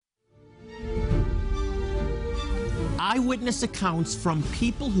Eyewitness accounts from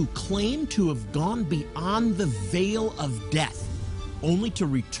people who claim to have gone beyond the veil of death, only to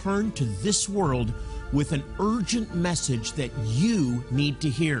return to this world with an urgent message that you need to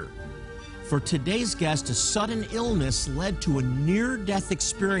hear. For today's guest, a sudden illness led to a near-death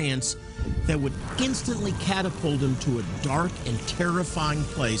experience that would instantly catapult him to a dark and terrifying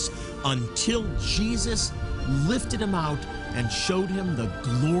place until Jesus lifted him out and showed him the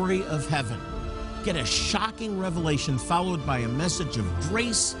glory of heaven. Get a shocking revelation followed by a message of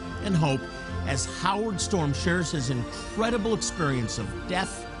grace and hope as Howard Storm shares his incredible experience of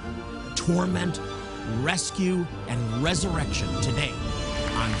death, torment, rescue, and resurrection today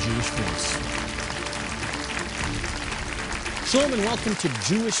on Jewish Voice. Shalom and welcome to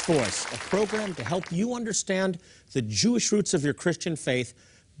Jewish Voice, a program to help you understand the Jewish roots of your Christian faith,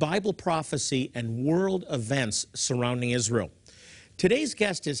 Bible prophecy, and world events surrounding Israel. Today's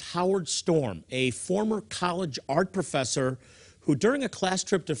guest is Howard Storm, a former college art professor who during a class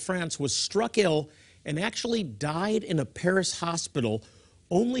trip to France was struck ill and actually died in a Paris hospital,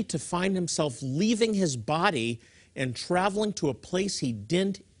 only to find himself leaving his body and traveling to a place he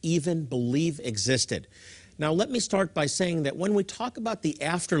didn't even believe existed. Now, let me start by saying that when we talk about the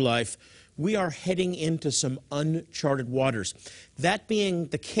afterlife, we are heading into some uncharted waters. That being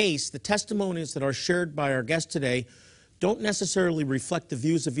the case, the testimonies that are shared by our guest today don't necessarily reflect the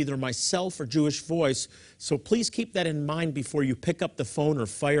views of either myself or Jewish Voice, so please keep that in mind before you pick up the phone or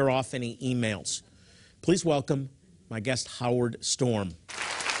fire off any emails. Please welcome my guest, Howard Storm.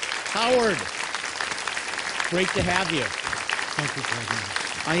 Howard, great to have you. Thank you for having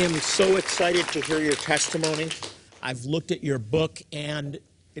me. I am so excited to hear your testimony. I've looked at your book, and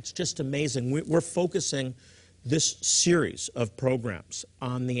it's just amazing. We're focusing this series of programs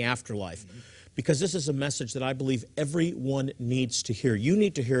on the afterlife because this is a message that I believe everyone needs to hear. You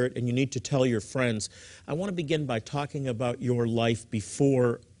need to hear it, and you need to tell your friends. I want to begin by talking about your life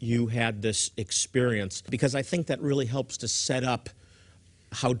before you had this experience, because I think that really helps to set up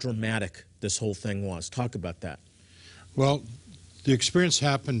how dramatic this whole thing was. Talk about that. Well, the experience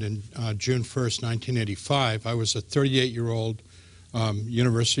happened in June 1st, 1985. I was a 38-year-old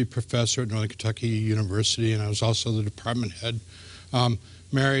university professor at Northern Kentucky University, and I was also the department head.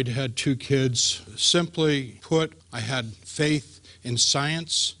 Married, had 2 kids. Simply put, I had faith in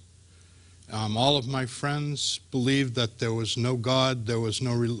science. All of my friends believed that there was no God, there was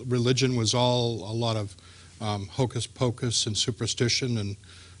no religion, was all a lot of hocus pocus and superstition, and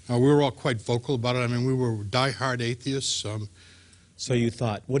we were all quite vocal about it. I mean, we were die-hard atheists. So you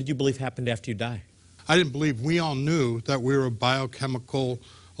thought, what did you believe happened after you die? I didn't believe, we all knew that we were a biochemical,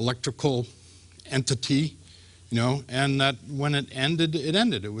 electrical entity, you know, and that when it ended, it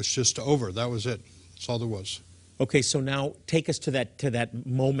ended. It was just over. That was it. That's all there was. Okay, so now take us to that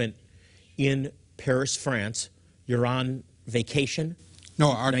moment in Paris, France. You're on vacation? No,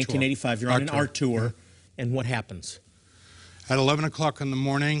 art 1985. tour. You're on an art tour. Yeah. And what happens? At 11 o'clock in the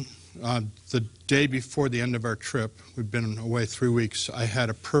morning, the day before the end of our trip, we'd been away 3 weeks, I had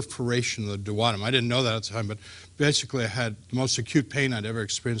a perforation of the duodenum. I didn't know that at the time, but basically I had the most acute pain I'd ever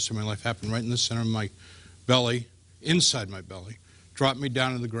experienced in my life happen right in the center of my belly, inside my belly. Dropped me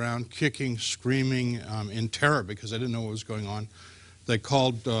down to the ground, kicking, screaming in terror because I didn't know what was going on. They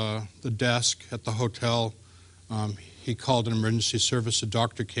called the desk at the hotel. He called an emergency service. A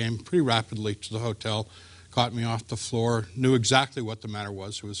doctor came pretty rapidly to the hotel, got me off the floor, knew exactly what the matter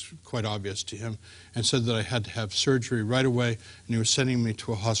was. It was quite obvious to him, and said that I had to have surgery right away, and he was sending me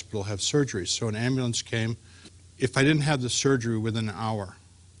to a hospital to have surgery. So an ambulance came. If I didn't have the surgery within an hour,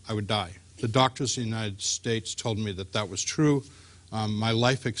 I would die. The doctors in the United States told me that that was true. My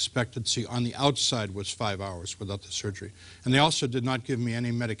life expectancy on the outside was 5 hours without the surgery. And they also did not give me any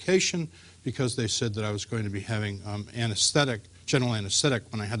medication because they said that I was going to be having general anesthetic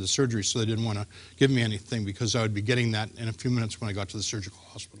when I had the surgery, so they didn't want to give me anything because I would be getting that in a few minutes when I got to the surgical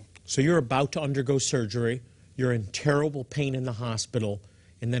hospital. So you're about to undergo surgery, you're in terrible pain in the hospital,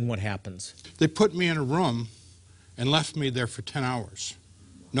 and then what happens? They put me in a room and left me there for 10 hours.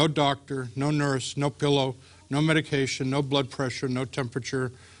 No doctor, no nurse, no pillow, no medication, no blood pressure, no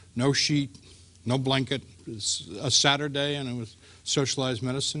temperature, no sheet, no blanket. It was a Saturday, and it was socialized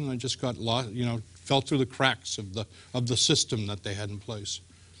medicine, and I just got lost, you know, fell through the cracks of the system that they had in place.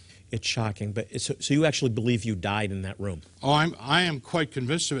 It's shocking, but so you actually believe you died in that room? Oh, I am quite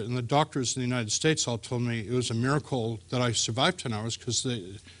convinced of it, and the doctors in the United States all told me it was a miracle that I survived 10 hours because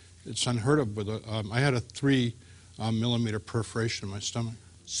it's unheard of. I had a 3 millimeter perforation in my stomach.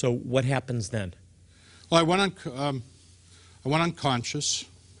 So what happens then? Well, I went unconscious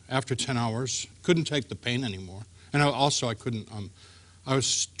after 10 hours. Couldn't take the pain anymore, and I couldn't. I was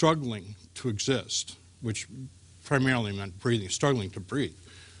struggling to exist, which primarily meant breathing, struggling to breathe.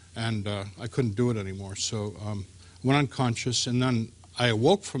 And I couldn't do it anymore. So went unconscious, and then I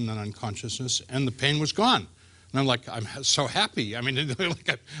awoke from that unconsciousness, and the pain was gone. And I'm like, I'm so happy. I mean,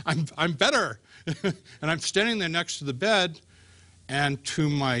 like I'm better. And I'm standing there next to the bed, and to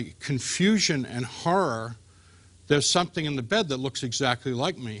my confusion and horror, there's something in the bed that looks exactly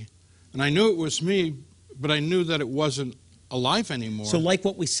like me. And I knew it was me, but I knew that it wasn't alive anymore. So like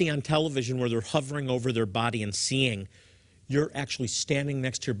what we see on television where they're hovering over their body and seeing, you're actually standing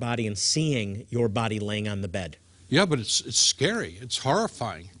next to your body and seeing your body laying on the bed. Yeah, but it's scary. It's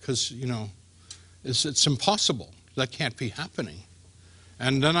horrifying because, you know, it's impossible. That can't be happening.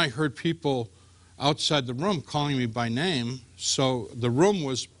 And then I heard people outside the room calling me by name. So the room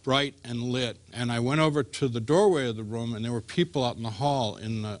was bright and lit. And I went over to the doorway of the room, and there were people out in the hall,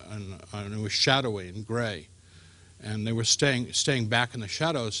 and it was shadowy and gray. And they were staying back in the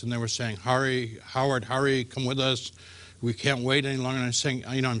shadows, and they were saying, "Hurry, Howard, hurry, come with us. We can't wait any longer." And I'm saying,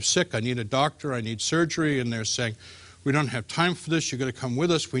 you know, I'm sick. I need a doctor. I need surgery. And they're saying, "We don't have time for this. You've got to come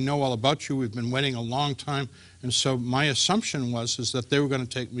with us. We know all about you. We've been waiting a long time." And so my assumption is that they were going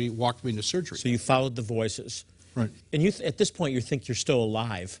to walk me into surgery. So you followed the voices. Right. And at this point, you think you're still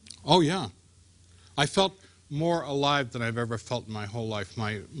alive. Oh, yeah. I felt more alive than I've ever felt in my whole life.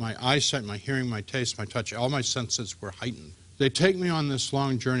 My eyesight, my hearing, my taste, my touch, all my senses were heightened. They take me on this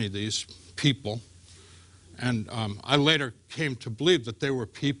long journey, these people, and I later came to believe that they were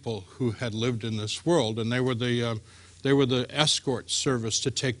people who had lived in this world, and they were the escort service to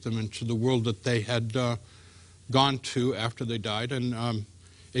take them into the world that they had gone to after they died. And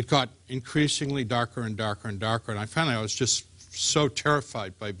it got increasingly darker and darker and darker, and I was just so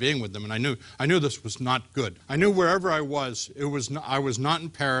terrified by being with them, and I knew this was not good. I knew wherever I was, I was not in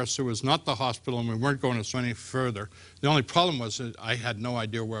Paris, it was not the hospital, and we weren't going any further. The only problem was that I had no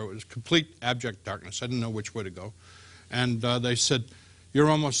idea where it was. Complete abject darkness. I didn't know which way to go. And they said, "You're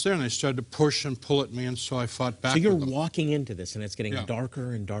almost there," and they started to push and pull at me, and so I fought back. So you're with them. walking into this, and it's getting Yeah.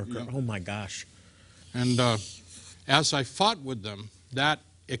 darker and darker. Yeah. Oh, my gosh. And as I fought with them, that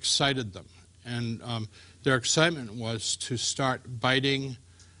excited them. And their excitement was to start biting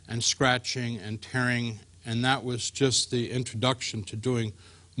and scratching and tearing, and that was just the introduction to doing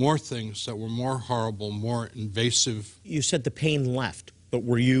more things that were more horrible, more invasive. You said the pain left, but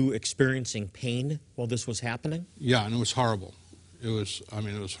were you experiencing pain while this was happening? Yeah, and it was horrible. It was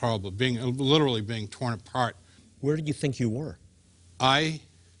horrible, literally being torn apart. Where did you think you were? I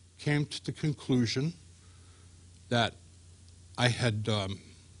came to the conclusion that I had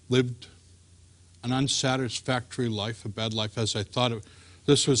lived an unsatisfactory life, a bad life, as I thought of.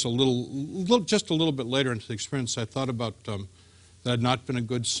 This was just a little bit later into the experience. I thought about that I'd not been a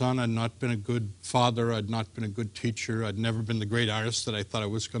good son, I'd not been a good father, I'd not been a good teacher, I'd never been the great artist that I thought I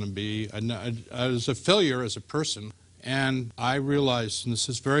was going to be. I was a failure as a person. And I realized, and this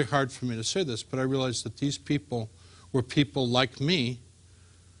is very hard for me to say this, but I realized that these people were people like me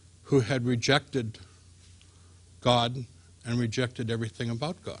who had rejected God and rejected everything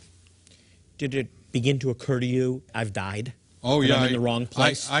about God. Did it begin to occur to you, I've died? Oh, yeah. I'm in the wrong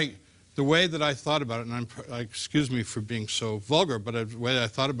place? The way that I thought about it, and excuse me for being so vulgar, but the way I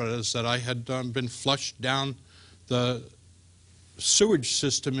thought about it is that I had been flushed down the sewage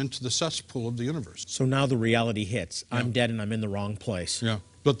system into the cesspool of the universe. So now the reality hits. Yeah. I'm dead and I'm in the wrong place. Yeah.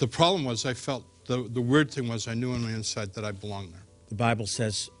 But the problem was I felt, the weird thing was I knew on the inside that I belonged there. The Bible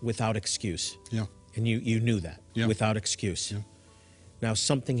says without excuse. Yeah. And you knew that, Yeah. without excuse. Yeah. Now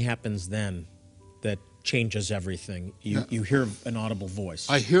something happens then that changes everything. You hear an audible voice.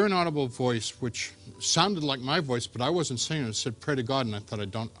 I hear an audible voice which sounded like my voice, but I wasn't saying it. It said, "Pray to God," and I thought,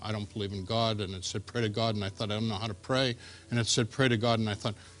 I don't believe in God. And it said, "Pray to God," and I thought, I don't know how to pray. And it said, "Pray to God," and I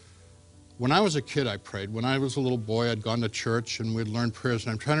thought, when I was a kid, I prayed. When I was a little boy, I'd gone to church and we'd learned prayers,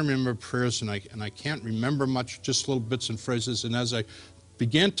 and I'm trying to remember prayers, and I can't remember much, just little bits and phrases. And as I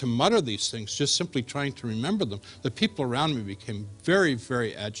began to mutter these things, just simply trying to remember them, the people around me became very,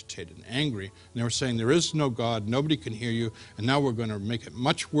 very agitated and angry. And they were saying, "There is no God, nobody can hear you, and now we're going to make it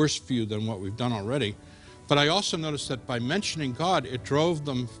much worse for you than what we've done already." But I also noticed that by mentioning God, it drove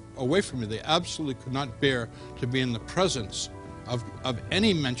them away from me. They absolutely could not bear to be in the presence of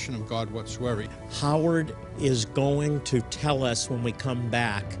any mention of God whatsoever. Howard is going to tell us when we come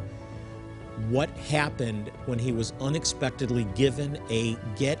back what happened when he was unexpectedly given a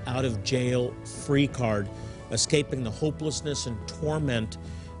get-out-of-jail-free card, escaping the hopelessness and torment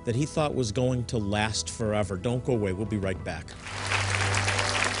that he thought was going to last forever. Don't go away. We'll be right back.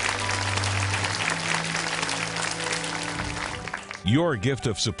 Your gift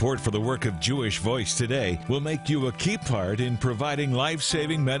of support for the work of Jewish Voice today will make you a key part in providing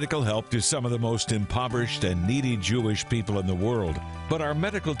life-saving medical help to some of the most impoverished and needy Jewish people in the world. But our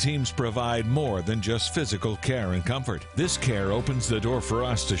medical teams provide more than just physical care and comfort. This care opens the door for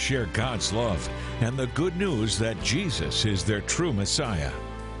us to share God's love and the good news that Jesus is their true Messiah.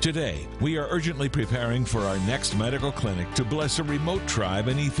 Today, we are urgently preparing for our next medical clinic to bless a remote tribe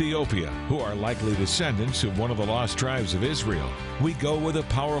in Ethiopia who are likely descendants of one of the lost tribes of Israel. We go with a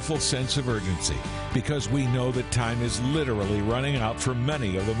powerful sense of urgency because we know that time is literally running out for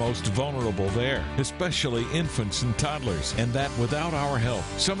many of the most vulnerable there, especially infants and toddlers, and that without our help,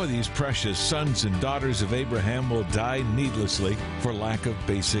 some of these precious sons and daughters of Abraham will die needlessly for lack of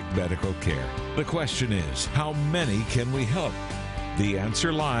basic medical care. The question is, how many can we help? The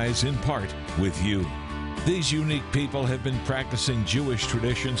answer lies, in part, with you. These unique people have been practicing Jewish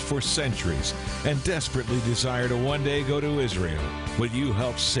traditions for centuries and desperately desire to one day go to Israel. Will you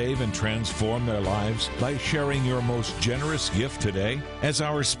help save and transform their lives by sharing your most generous gift today? As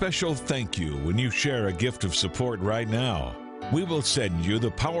our special thank you when you share a gift of support right now, we will send you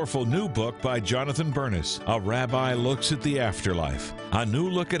the powerful new book by Jonathan Bernis, A Rabbi Looks at the Afterlife, a new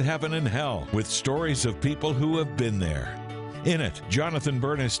look at heaven and hell with stories of people who have been there. In it, Jonathan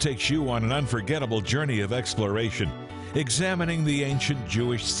Bernis takes you on an unforgettable journey of exploration, examining the ancient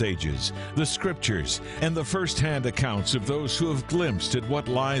Jewish sages, the scriptures, and the first-hand accounts of those who have glimpsed at what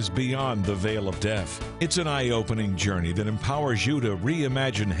lies beyond the veil of death. It's an eye-opening journey that empowers you to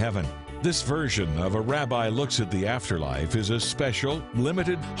reimagine heaven. This version of A Rabbi Looks at the Afterlife is a special,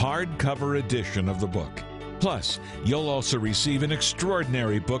 limited, hardcover edition of the book. Plus, you'll also receive an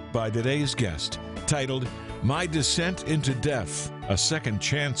extraordinary book by today's guest, titled My Descent into Death, A Second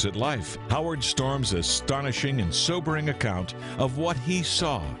Chance at Life. Howard Storm's astonishing and sobering account of what he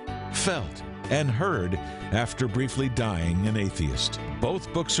saw, felt, and heard after briefly dying an atheist.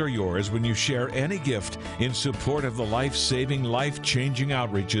 Both books are yours when you share any gift in support of the life-saving, life-changing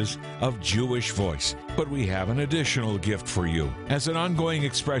outreaches of Jewish Voice. But we have an additional gift for you. As an ongoing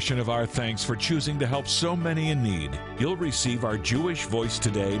expression of our thanks for choosing to help so many in need, you'll receive our Jewish Voice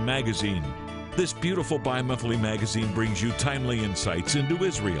Today magazine. This beautiful bi-monthly magazine brings you timely insights into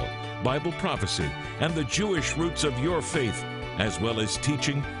Israel, Bible prophecy, and the Jewish roots of your faith, as well as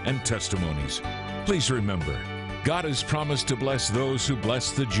teaching and testimonies. Please remember, God has promised to bless those who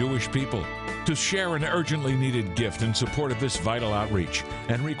bless the Jewish people. To share an urgently needed gift in support of this vital outreach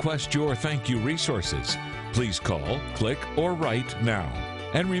and request your thank you resources, please call, click, or write now.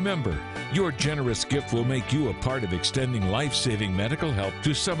 And remember, your generous gift will make you a part of extending life-saving medical help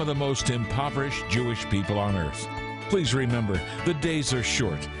to some of the most impoverished Jewish people on earth. Please remember, the days are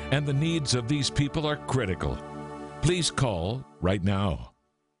short and the needs of these people are critical. Please call right now.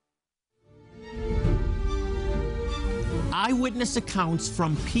 Eyewitness accounts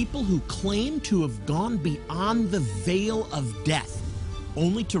from people who claim to have gone beyond the veil of death,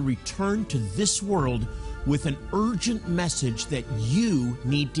 only to return to this world with an urgent message that you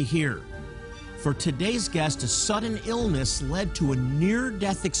need to hear. For today's guest, a sudden illness led to a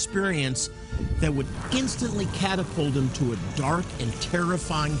near-death experience that would instantly catapult him to a dark and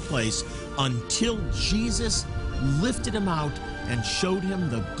terrifying place until Jesus lifted him out and showed him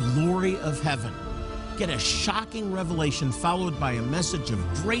the glory of heaven. Get a shocking revelation followed by a message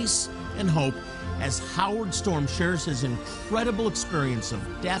of grace and hope as Howard Storm shares his incredible experience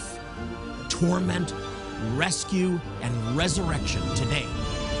of death, torment, rescue, and resurrection today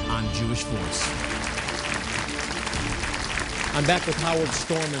on Jewish Voice. I'm back with Howard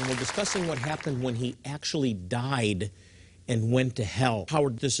Storm, and we're discussing what happened when he actually died and went to hell.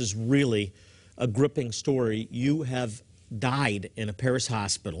 Howard, this is really a gripping story. You have died in a Paris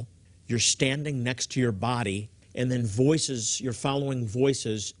hospital. You're standing next to your body, and then voices, you're following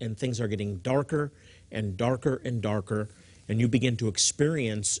voices, and things are getting darker and darker and darker, and you begin to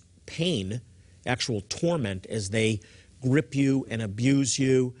experience pain, actual torment, as they grip you and abuse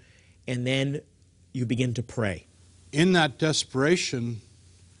you, and then you begin to pray. In that desperation,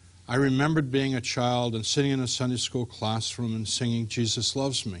 I remembered being a child and sitting in a Sunday school classroom and singing, "Jesus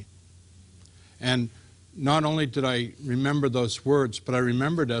Loves Me." And not only did I remember those words, but I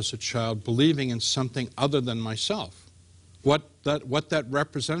remembered as a child believing in something other than myself. What that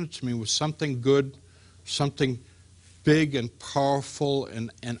represented to me was something good, something big and powerful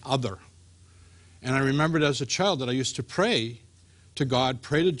and other. And I remembered as a child that I used to pray to God,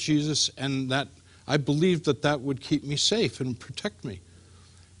 pray to Jesus, and that I believed that that would keep me safe and protect me.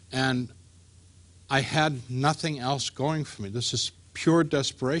 And I had nothing else going for me. This is pure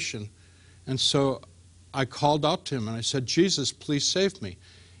desperation. And so I called out to him and I said, "Jesus, please save me."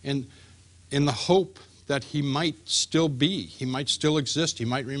 And in the hope that he might still be, he might still exist, he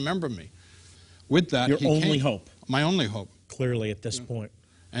might remember me. With that, Your only hope. My only hope. Clearly at this point.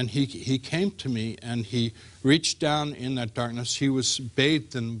 And he came to me, and he reached down in that darkness. He was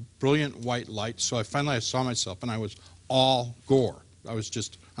bathed in brilliant white light, so I saw myself, and I was all gore. I was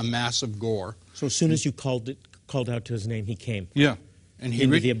just a mass of gore. So as soon as you called out to his name, he came. Yeah. And he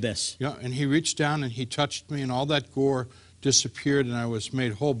into the abyss. Yeah, and he reached down and he touched me, and all that gore disappeared, and I was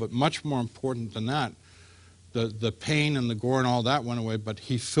made whole. But much more important than that, the pain and the gore and all that went away, but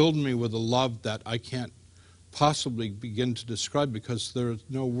he filled me with a love that I can't possibly begin to describe, because there are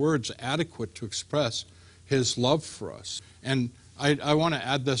no words adequate to express his love for us. And I want to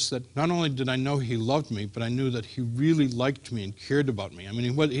add this, that not only did I know he loved me, but I knew that he really liked me and cared about me. I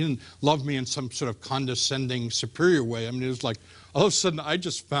mean, he didn't love me in some sort of condescending, superior way. I mean, it was like, all of a sudden, I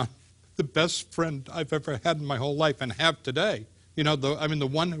just found the best friend I've ever had in my whole life and have today. You know, the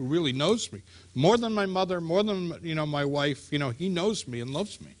one who really knows me. More than my mother, more than, my wife. He knows me and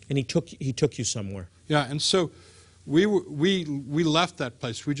loves me. And he took you somewhere. Yeah, and so we left that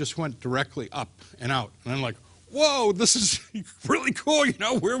place. We just went directly up and out. And I'm like, whoa, this is really cool,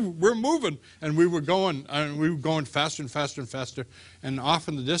 we're moving. And we were going faster and faster and faster. And off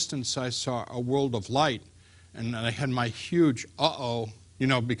in the distance, I saw a world of light. And I had my huge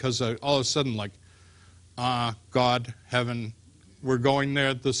because all of a sudden, like, God, heaven, we're going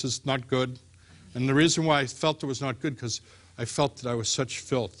there, this is not good. And the reason why I felt it was not good, because I felt that I was such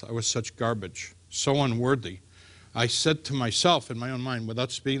filth, I was such garbage, so unworthy. I said to myself in my own mind,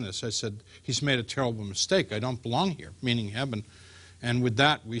 without speaking this, I said, he's made a terrible mistake. I don't belong here, meaning heaven. And with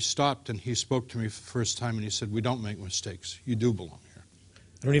that, we stopped, and he spoke to me for the first time, and he said, we don't make mistakes. You do belong here.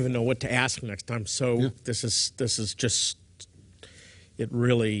 I don't even know what to ask next time. So yeah. This is just, it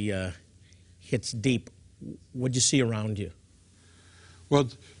really hits deep. What'd you see around you? Well,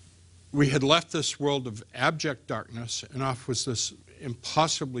 we had left this world of abject darkness, and off was this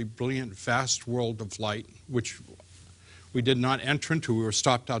impossibly brilliant, vast world of light, which we did not enter into. We were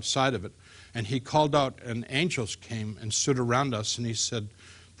stopped outside of it. And he called out, and angels came and stood around us, and he said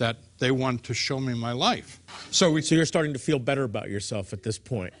that they wanted to show me my life. So you're starting to feel better about yourself at this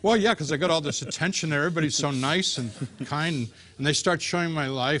point? Well, yeah, because I got all this attention there. Everybody's so nice and kind, and they start showing my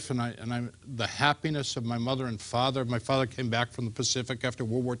life, and the happiness of my mother and father. My father came back from the Pacific after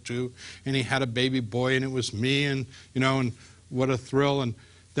World War II, and he had a baby boy, and it was me, and and what a thrill. And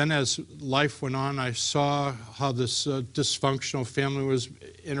then as life went on, I saw how this dysfunctional family was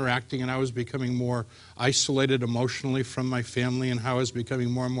interacting, and I was becoming more isolated emotionally from my family, and how I was becoming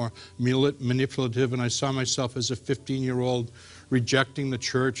more and more manipulative, and I saw myself as a 15-year-old rejecting the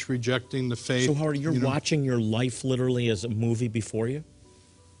church, rejecting the faith. So Howard, you're watching your life literally as a movie before you?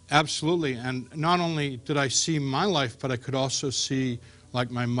 Absolutely, and not only did I see my life, but I could also see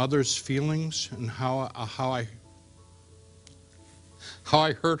like my mother's feelings and how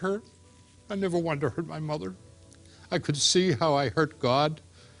I hurt her. I never wanted to hurt my mother. I could see how I hurt God.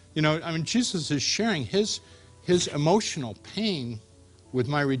 Jesus is sharing his emotional pain with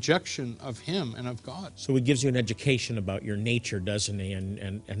my rejection of him and of God. So he gives you an education about your nature, doesn't he,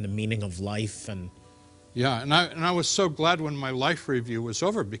 and the meaning of life. Yeah, and I was so glad when my life review was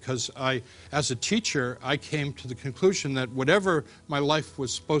over, because as a teacher, I came to the conclusion that whatever my life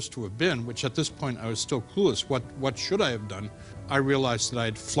was supposed to have been, which at this point I was still clueless, what should I have done, I realized that I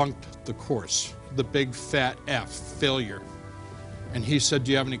had flunked the course, the big fat F, failure. And he said,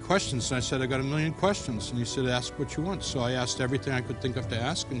 do you have any questions? And I said, I got a million questions. And he said, ask what you want. So I asked everything I could think of to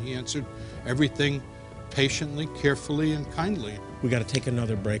ask, and he answered everything patiently, carefully, and kindly. We got to take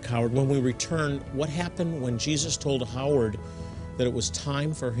another break, Howard. When we return, what happened when Jesus told Howard that it was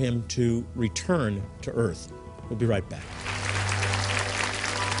time for him to return to earth? We'll be right back.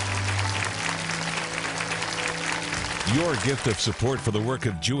 Your gift of support for the work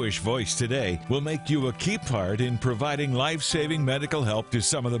of Jewish Voice today will make you a key part in providing life-saving medical help to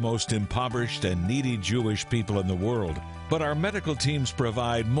some of the most impoverished and needy Jewish people in the world. But our medical teams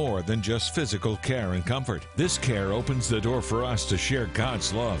provide more than just physical care and comfort. This care opens the door for us to share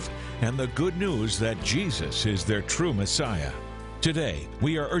God's love and the good news that Jesus is their true Messiah. Today,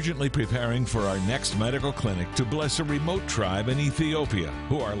 we are urgently preparing for our next medical clinic to bless a remote tribe in Ethiopia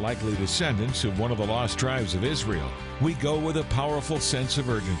who are likely descendants of one of the lost tribes of Israel. We go with a powerful sense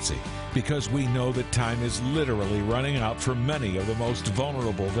of urgency because we know that time is literally running out for many of the most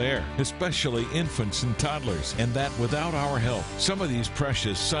vulnerable there, especially infants and toddlers, and that without our help, some of these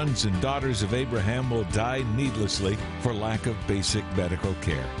precious sons and daughters of Abraham will die needlessly for lack of basic medical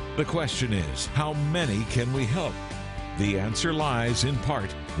care. The question is, how many can we help? The answer lies in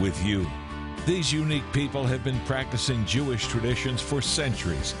part with you. These unique people have been practicing Jewish traditions for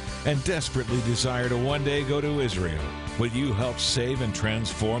centuries and desperately desire to one day go to Israel. Will you help save and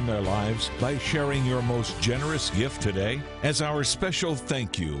transform their lives by sharing your most generous gift today? As our special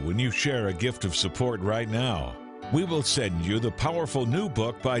thank you when you share a gift of support right now, we will send you the powerful new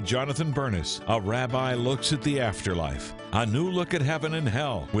book by Jonathan Bernis, A Rabbi Looks at the Afterlife, a new look at heaven and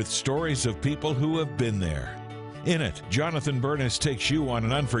hell with stories of people who have been there. In it, Jonathan Bernis takes you on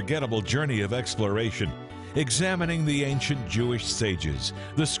an unforgettable journey of exploration, examining the ancient Jewish sages,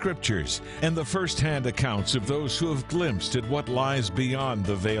 the scriptures, and the first-hand accounts of those who have glimpsed at what lies beyond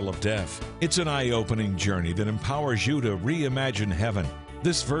the veil of death. It's an eye-opening journey that empowers you to reimagine heaven.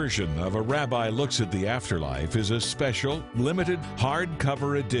 This version of A Rabbi Looks at the Afterlife is a special, limited,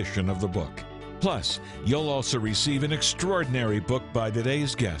 hardcover edition of the book. Plus, you'll also receive an extraordinary book by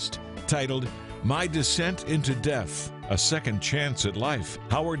today's guest, titled My Descent into Death, A Second Chance at Life.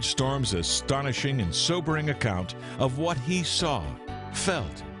 Howard Storm's astonishing and sobering account of what he saw,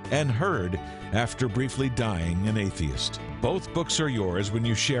 felt, and heard after briefly dying an atheist. Both books are yours when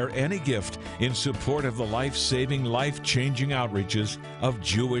you share any gift in support of the life-saving, life-changing outreaches of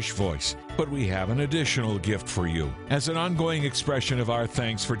Jewish Voice. But we have an additional gift for you. As an ongoing expression of our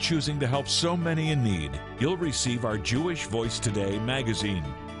thanks for choosing to help so many in need, you'll receive our Jewish Voice Today magazine.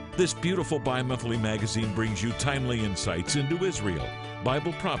 This beautiful bi-monthly magazine brings you timely insights into Israel,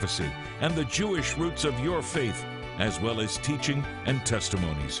 Bible prophecy, and the Jewish roots of your faith, as well as teaching and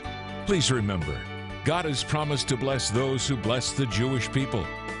testimonies. Please remember, God has promised to bless those who bless the Jewish people.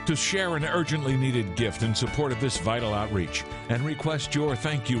 To share an urgently needed gift in support of this vital outreach and request your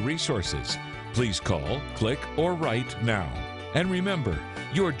thank you resources, please call, click, or write now. And remember,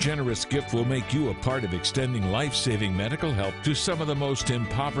 your generous gift will make you a part of extending life-saving medical help to some of the most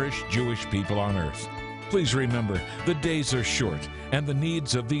impoverished Jewish people on earth. Please remember, the days are short and the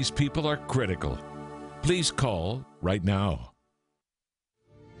needs of these people are critical. Please call right now.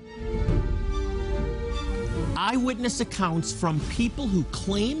 Eyewitness accounts from people who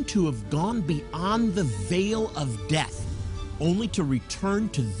claim to have gone beyond the veil of death, only to return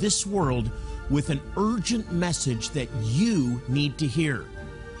to this world with an urgent message that you need to hear.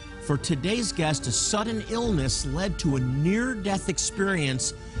 For today's guest, a sudden illness led to a near-death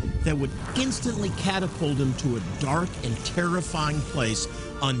experience that would instantly catapult him to a dark and terrifying place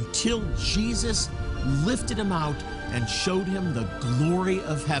until Jesus lifted him out and showed him the glory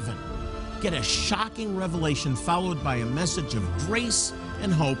of heaven. Get a shocking revelation followed by a message of grace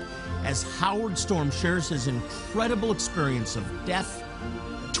and hope as Howard Storm shares his incredible experience of death,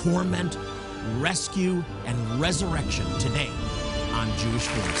 torment, rescue, and resurrection today on Jewish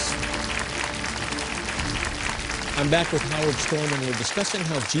Voice. I'm back with Howard Storm, and we're discussing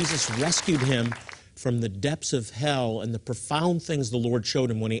how Jesus rescued him from the depths of hell and the profound things the Lord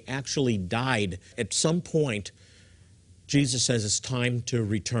showed him when he actually died. At some point, Jesus says it's time to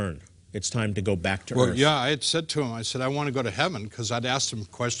return. It's time to go back to earth. Well, yeah, I had said to him, I said, I want to go to heaven, because I'd asked him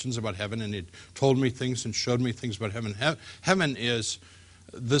questions about heaven, and he'd told me things and showed me things about heaven. Heaven is,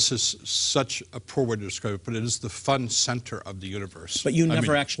 this is such a poor way to describe it, but it is the fun center of the universe. But you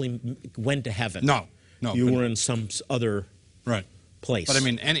never actually went to heaven. No. You were in some other place. But I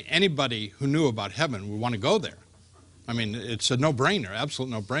mean, anybody who knew about heaven would want to go there. I mean, it's a no-brainer, absolute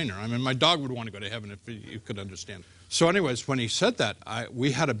no-brainer. I mean, my dog would want to go to heaven if you could understand. So anyways, when he said that,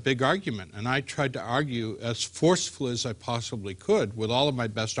 we had a big argument, and I tried to argue as forcefully as I possibly could with all of my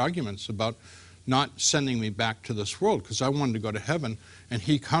best arguments about not sending me back to this world, because I wanted to go to heaven, and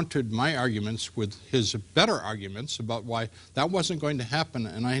he countered my arguments with his better arguments about why that wasn't going to happen,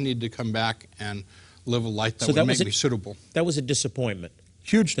 and I needed to come back and live a life that would make me suitable. That was a disappointment.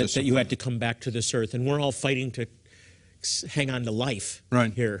 Huge disappointment. That you had to come back to this earth, and we're all fighting to hang on to life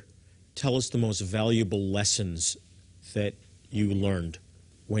here. Tell us the most valuable lessons that you learned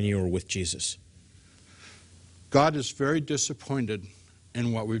when you were with Jesus. God is very disappointed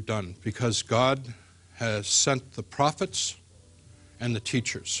in what we've done, because God has sent the prophets and the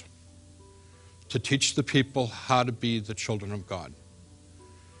teachers to teach the people how to be the children of God.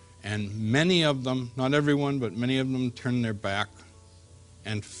 And many of them, not everyone, but many of them turned their back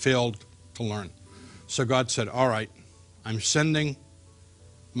and failed to learn. So God said, all right, I'm sending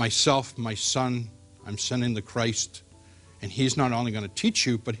myself, my son, I'm sending the Christ, and he's not only going to teach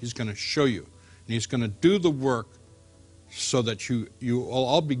you, but he's going to show you. And he's going to do the work so that you will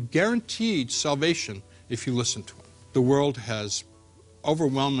all be guaranteed salvation if you listen to him. The world has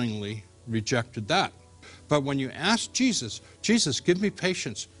overwhelmingly rejected that. But when you ask Jesus, Jesus, give me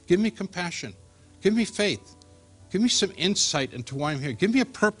patience, give me compassion, give me faith, give me some insight into why I'm here, give me a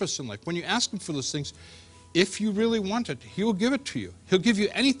purpose in life. When you ask him for those things, if you really want it, he will give it to you. He'll give you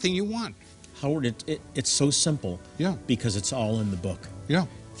anything you want. Howard, it's so simple. Yeah. Because it's all in the book. Yeah.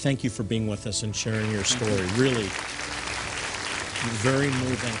 Thank you for being with us and sharing your story. Really very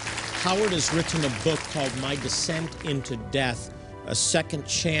moving. Howard has written a book called My Descent into Death, A Second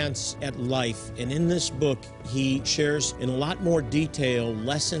Chance at Life. And in this book, he shares in a lot more detail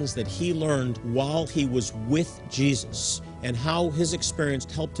lessons that he learned while he was with Jesus and how his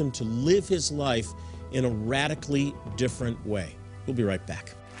experience helped him to live his life in a radically different way. We'll be right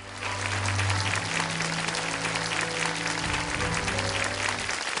back.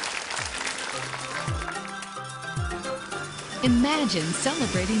 Imagine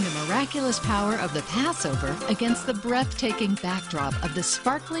celebrating the miraculous power of the Passover against the breathtaking backdrop of the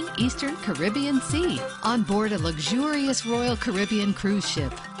sparkling Eastern Caribbean Sea on board a luxurious Royal Caribbean cruise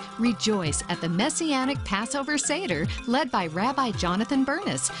ship. Rejoice at the Messianic Passover Seder led by Rabbi Jonathan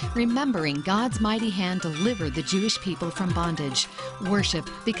Bernis, remembering God's mighty hand delivered the Jewish people from bondage. Worship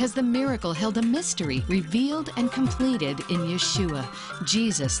because the miracle held a mystery revealed and completed in Yeshua,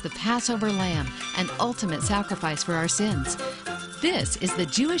 Jesus, the Passover Lamb, an ultimate sacrifice for our sins. This is the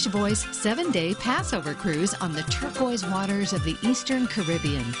Jewish Voice 7-day Passover cruise on the turquoise waters of the Eastern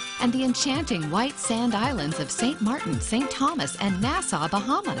Caribbean and the enchanting white sand islands of St. Martin, St. Thomas, and Nassau,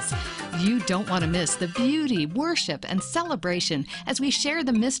 Bahamas. You don't want to miss the beauty, worship, and celebration as we share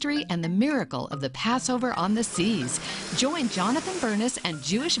the mystery and the miracle of the Passover on the seas. Join Jonathan Bernis and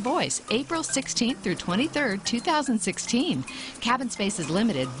Jewish Voice April 16th through 23rd, 2016. Cabin space is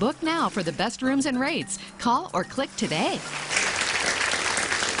limited. Book now for the best rooms and rates. Call or click today.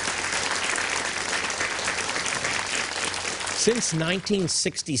 Since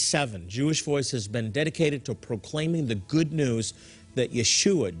 1967, Jewish Voice has been dedicated to proclaiming the good news that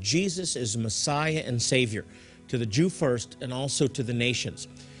Yeshua, Jesus, is Messiah and Savior, to the Jew first and also to the nations.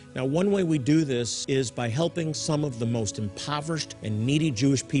 Now, one way we do this is by helping some of the most impoverished and needy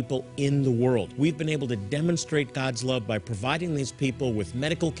Jewish people in the world. We've been able to demonstrate God's love by providing these people with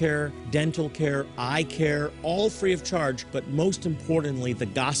medical care, dental care, eye care, all free of charge, but most importantly, the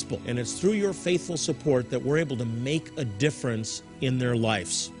gospel. And it's through your faithful support that we're able to make a difference in their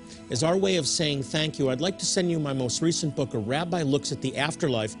lives. As our way of saying thank you, I'd like to send you my most recent book, A Rabbi Looks at the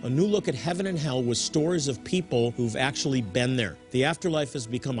Afterlife, a new look at heaven and hell with stories of people who've actually been there. The afterlife has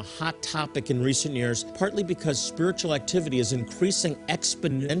become a hot topic in recent years, partly because spiritual activity is increasing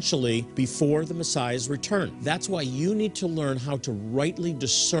exponentially before the Messiah's return. That's why you need to learn how to rightly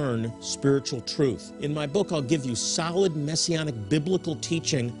discern spiritual truth. In my book, I'll give you solid messianic biblical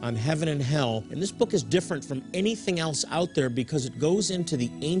teaching on heaven and hell, and this book is different from anything else out there because it goes into the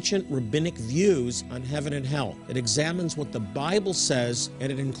ancient rabbinic views on heaven and hell. It examines what the Bible says,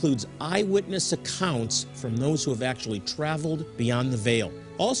 and it includes eyewitness accounts from those who have actually traveled beyond the veil.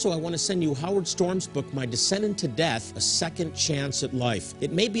 Also, I want to send you Howard Storm's book, My Descent into Death, A Second Chance at Life.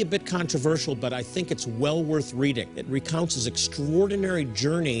 It may be a bit controversial, but I think it's well worth reading. It recounts his extraordinary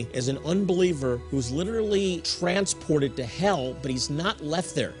journey as an unbeliever who's literally transported to hell, but he's not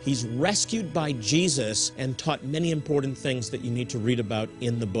left there. He's rescued by Jesus and taught many important things that you need to read about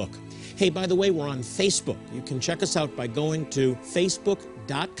in the book. Hey, by the way, we're on Facebook. You can check us out by going to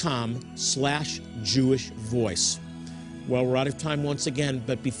facebook.com/Jewish Voice. Well, we're out of time once again,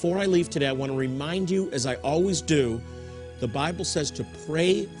 but before I leave today, I want to remind you, as I always do, the Bible says to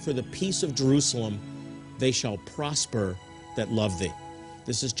pray for the peace of Jerusalem. They shall prosper that love thee.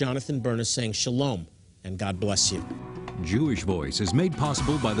 This is Jonathan Bernis saying shalom, and God bless you. Jewish Voice is made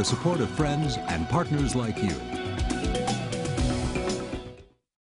possible by the support of friends and partners like you.